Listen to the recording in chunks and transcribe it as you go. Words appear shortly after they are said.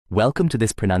Welcome to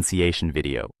this pronunciation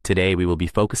video. Today we will be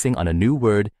focusing on a new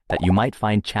word that you might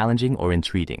find challenging or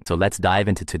intriguing. So let's dive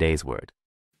into today's word.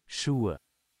 Schuhe,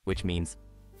 which means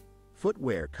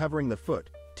footwear covering the foot,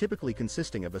 typically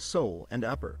consisting of a sole and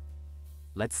upper.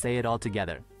 Let's say it all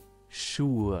together.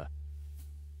 Schuhe.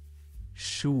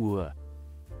 Schuhe.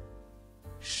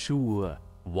 Schuhe.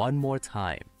 One more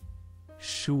time.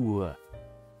 Schuhe.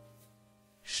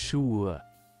 Schuhe.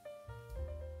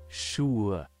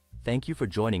 Schuhe. Thank you for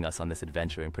joining us on this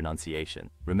adventure in pronunciation.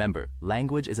 Remember,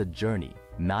 language is a journey,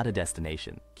 not a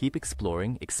destination. Keep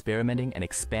exploring, experimenting, and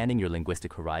expanding your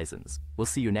linguistic horizons. We'll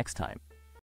see you next time.